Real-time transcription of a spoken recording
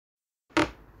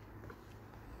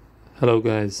Hello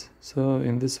guys, so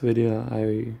in this video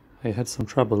I had some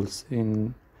troubles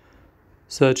in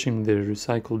searching the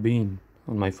recycle bin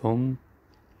on my phone.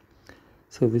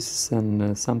 So this is an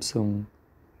Samsung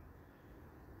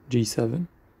G7,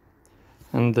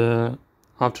 and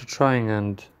after trying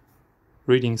and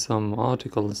reading some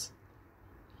articles,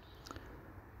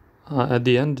 at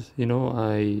the end,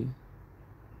 I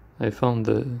found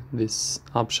this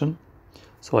option.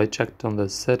 So I checked on the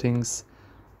settings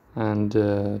and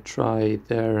tried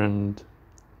there and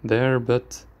there,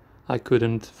 but I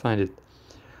couldn't find it.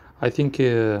 I think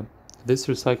this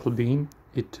recycle bin,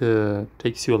 it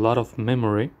takes you a lot of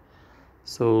memory.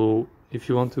 So if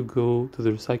you want to go to the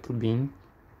recycle bin,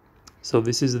 so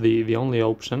this is the only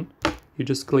option. You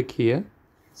just click here.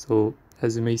 So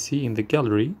as you may see in the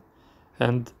gallery,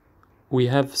 and we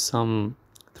have some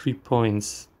 3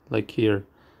 points like here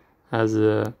as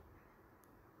a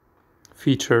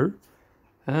feature,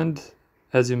 and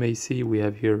as you may see we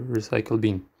have here recycle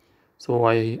bin. So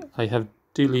I have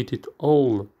deleted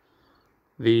all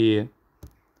the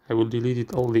I will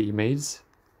delete all the emails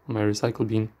on my recycle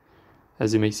bin,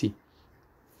 as you may see,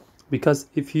 because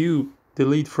if you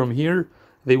delete from here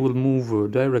they will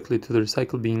move directly to the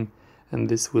recycle bin, and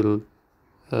this will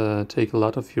take a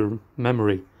lot of your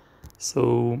memory.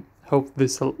 So hope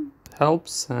this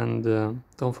helps, and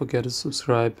don't forget to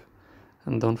subscribe,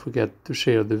 and don't forget to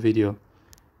share the video.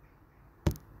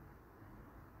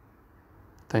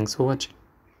 Thanks for watching.